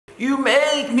You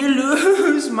make me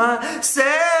lose my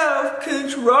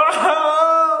self-control.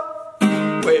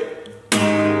 Wait.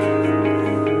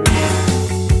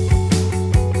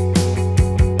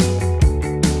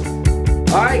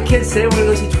 Alright kids, today we're gonna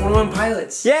go see 21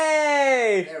 Pilots.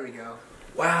 Yay! There we go.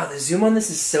 Wow, the zoom on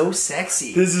this is so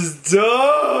sexy. This is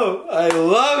dope! I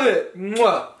love it!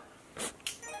 Mwah!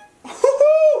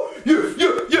 You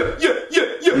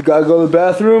gotta go to the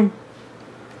bathroom?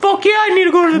 Fuck yeah, I need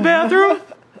to go to the bathroom.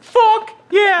 Fuck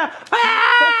yeah.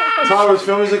 Ah! Todd was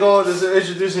filming music. Oh, this is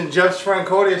introducing Jeff's friend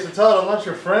Cody. I said, Todd, I'm not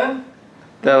your friend.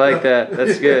 I like that.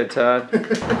 That's good, Todd.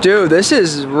 Dude, this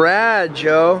is rad,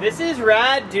 Joe. This is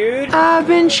rad, dude. I've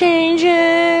been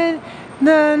changing.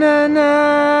 Na na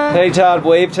na. Hey Todd,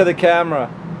 wave to the camera.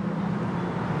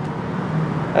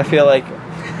 I feel like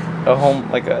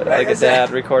a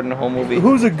dad recording a home movie.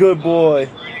 Who's a good boy?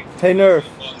 Hey Nerf.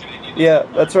 Yeah,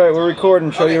 that's right. We're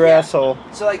recording. Show your asshole.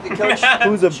 So like the coach.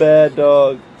 Who's a bad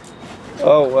dog?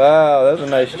 Oh wow, that's a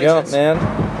nice jump, man.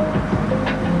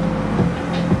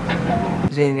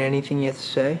 Zane, anything you have to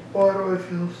say? Why do I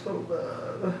feel so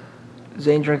bad?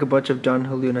 Zane drank a bunch of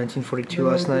Dunholoo 1942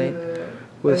 last night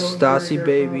with Stassi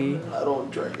Baby. I don't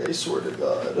drink, I swear to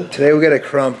God. Today we got a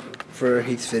crump for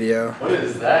Heath's video. What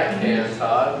is that can,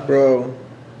 Todd? Bro.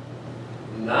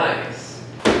 Nice.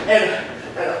 And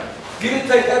you didn't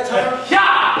take that time?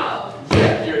 Yeah!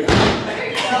 Yeah, here we go.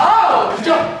 Oh!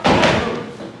 Jump!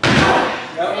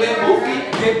 That leg movie,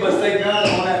 big but stay down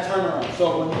on that turnaround. So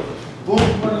when boom,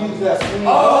 when you use that swing.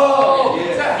 Oh!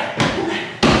 Yeah.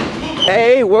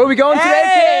 Hey, where are we going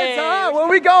today, kids? Huh? Where are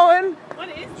we going? What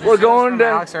is this? We're going to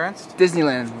Alex Ernst?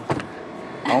 Disneyland.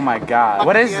 Oh my god.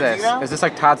 What is this? Is this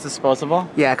like Todd's Disposable?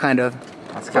 Yeah, kind of.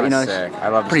 That's kind of sick. I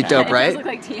love this. Pretty dope, right? Look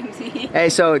like TMZ. Hey,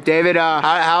 so David,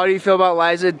 how do you feel about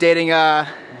Liza dating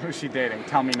Who's she dating?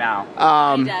 Tell me now.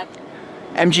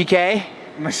 MGK?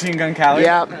 Machine Gun Kelly?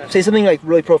 Yeah. Say something like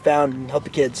really profound and help the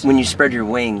kids. When you spread your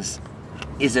wings,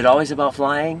 is it always about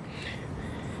flying?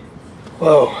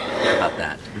 Whoa. How about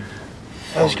that?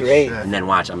 That was great. And then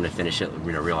watch, I'm gonna finish it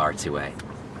in a real artsy way.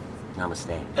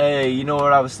 Namaste. Hey, you know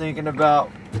what I was thinking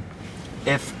about?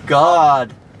 If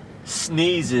God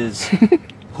sneezes,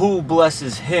 who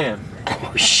blesses him?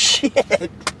 Oh shit.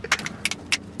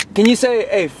 Can you say,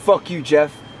 hey, fuck you,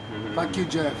 Jeff? Fuck you,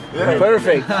 Jeff.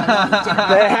 Perfect.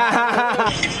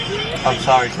 I'm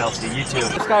sorry, Kelsey. You too.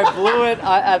 This guy blew it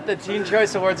at the Teen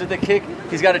Choice Awards with a kick.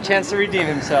 He's got a chance to redeem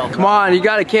himself. Come on, you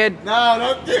got a kid. No,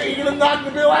 don't think you're gonna knock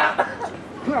the bill out.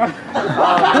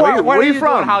 Where are you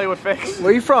from? Hollywood Fix. Where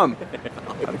are you from?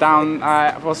 Down,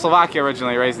 well, Slovakia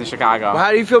originally, raised in Chicago. Well,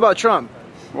 how do you feel about Trump?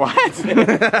 What?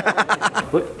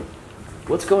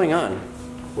 What's going on?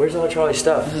 Where's all Charlie's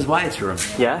stuff? This is Wyatt's room.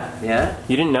 Yeah? Yeah?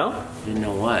 You didn't know? Didn't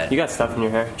know what? You got stuff in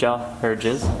your hair. Gel or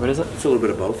jizz? What is it? It's a little bit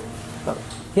of both. Oh.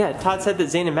 Yeah, Todd said that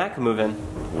Zane and Matt could move in.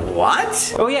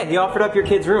 What? Oh yeah, he offered up your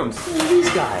kids' rooms. Who are these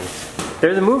guys?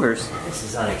 They're the movers. This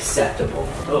is unacceptable.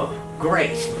 Oh,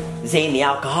 great. Zane the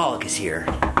alcoholic is here.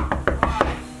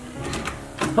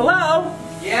 Hello?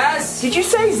 Yes? Did you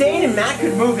say Zane and Matt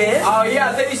could move in? Oh yeah,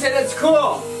 I thought you said that's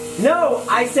cool. No,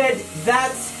 I said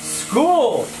that's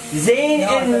school. Zane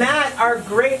and Matt are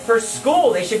great for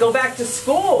school. They should go back to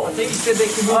school. I think you said they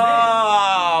could move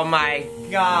Oh my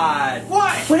god.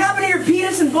 What? What happened to your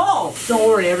penis and balls? Don't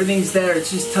worry, everything's there.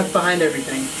 It's just tucked behind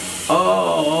everything.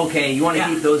 Oh, okay. You want to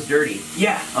keep those dirty?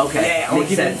 Yeah. Okay. Yeah, I want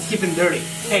Makes to sense. keep them dirty.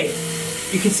 Hey,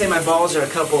 you can say my balls are a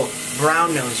couple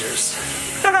brown nosers.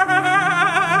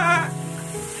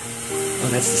 Oh,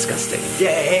 that's disgusting.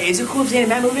 Yeah, hey, is it cool if Zane and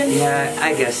Matt move in? Yeah,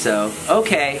 I guess so.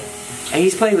 Okay. And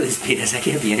he's playing with his penis. I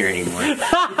can't be in here anymore.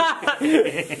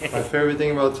 My favorite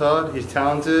thing about Todd, he's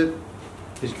talented,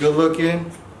 he's good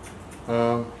looking,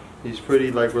 he's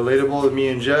pretty like relatable with me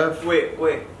and Jeff. Wait.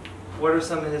 What are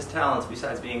some of his talents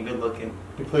besides being good looking?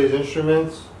 He plays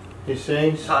instruments, he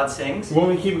sings. Todd sings? You want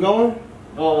me to keep going?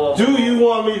 Whoa. Do you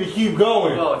want me to keep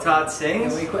going? Whoa, Todd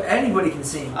sings? Anybody can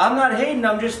sing. I'm not hating,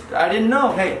 I didn't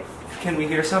know. Hey, can we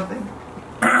hear something?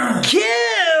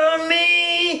 Kill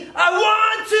me! I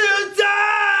want to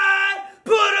die!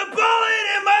 Put a bullet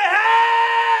in my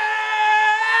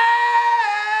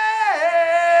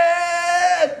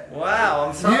head! Wow,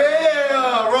 I'm sorry.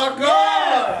 Yeah, rock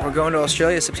on! We're going to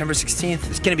Australia September 16th.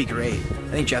 It's gonna be great.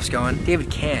 I think Jeff's going. David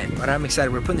can, but I'm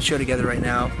excited. We're putting the show together right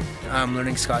now. I'm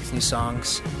learning Scott's new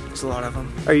songs. There's a lot of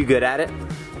them. Are you good at it?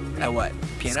 At what?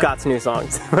 Piano? Scott's new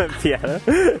songs. Piano.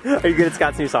 Are you good at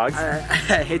Scott's new songs?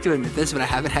 I hate to admit this, but I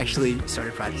haven't actually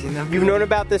started practicing them. You've known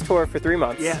about this tour for 3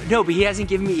 months. Yeah, no, but he hasn't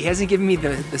given me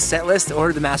the set list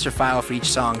or the master file for each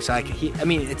song. So I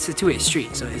mean, it's a two-way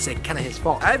street, so it's like kind of his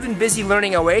fault. I've been busy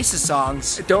learning Oasis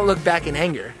songs. Don't Look Back in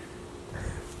Anger.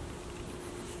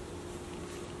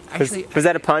 Actually, Was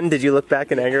that a pun? Did you look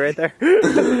back in anger right there? You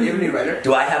have a new writer?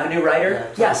 Do I have a new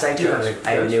writer? Yes, I do.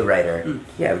 I have a new writer.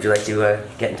 Yeah, would you like to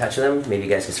get in touch with them? Maybe you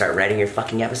guys can start writing your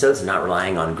fucking episodes and not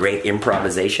relying on great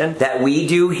improvisation that we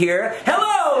do here.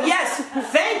 Hello! Yes!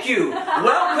 Thank you!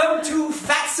 Welcome to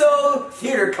Fatso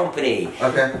Theater Company.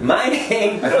 Okay. My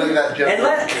name... I feel like that joke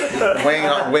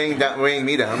weighing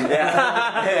me down.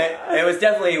 Yeah. It was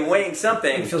definitely weighing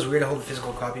something. it feels weird to hold a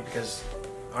physical copy because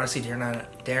honestly,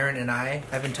 Darren and I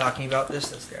have been talking about this.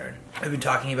 That's Darren. I've been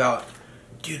talking about,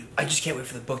 dude, I just can't wait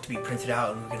for the book to be printed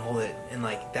out and we can hold it. And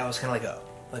like that was kind of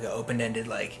like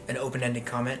an open-ended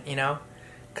comment, you know?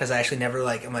 Because I actually never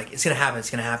I'm like, it's gonna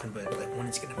happen, but like when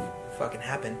it's gonna fucking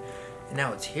happen. And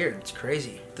now it's here. It's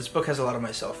crazy. This book has a lot of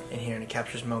myself in here, and it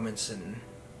captures moments and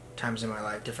times in my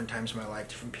life, different times in my life,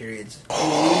 different periods.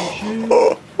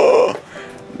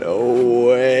 No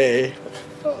way.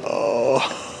 Oh.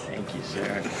 Thank you,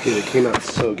 sir. Dude, it came out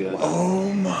so good.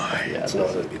 Oh my. Yeah, it's not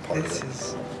going to be part of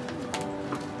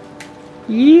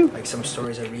it. Like some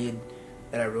stories I read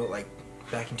that I wrote like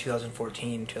back in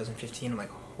 2014, 2015, I'm like,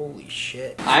 holy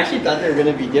shit. I actually thought they were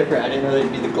gonna be different. I didn't know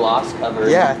they'd be the gloss cover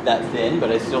that thin,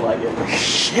 but I still like it.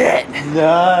 Shit.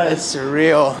 No, it's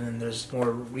surreal. And then there's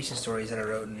more recent stories that I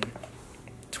wrote in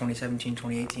 2017,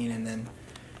 2018, and then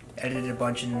edited a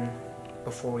bunch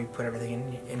before we put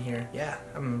everything in here. Yeah,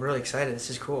 I'm really excited. This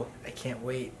is cool. I can't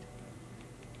wait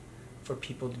for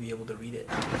people to be able to read it.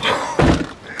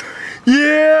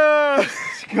 Yeah!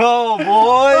 Let's go,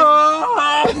 boy!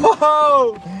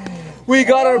 Oh, we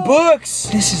got our books!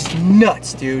 This is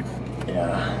nuts, dude.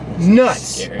 Yeah.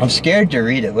 Nuts! I'm scared to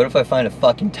read it. What if I find a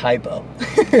fucking typo?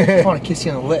 I want to kiss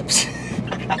you on the lips.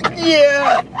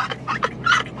 Yeah!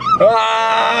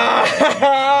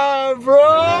 Ah,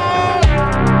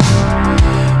 bro!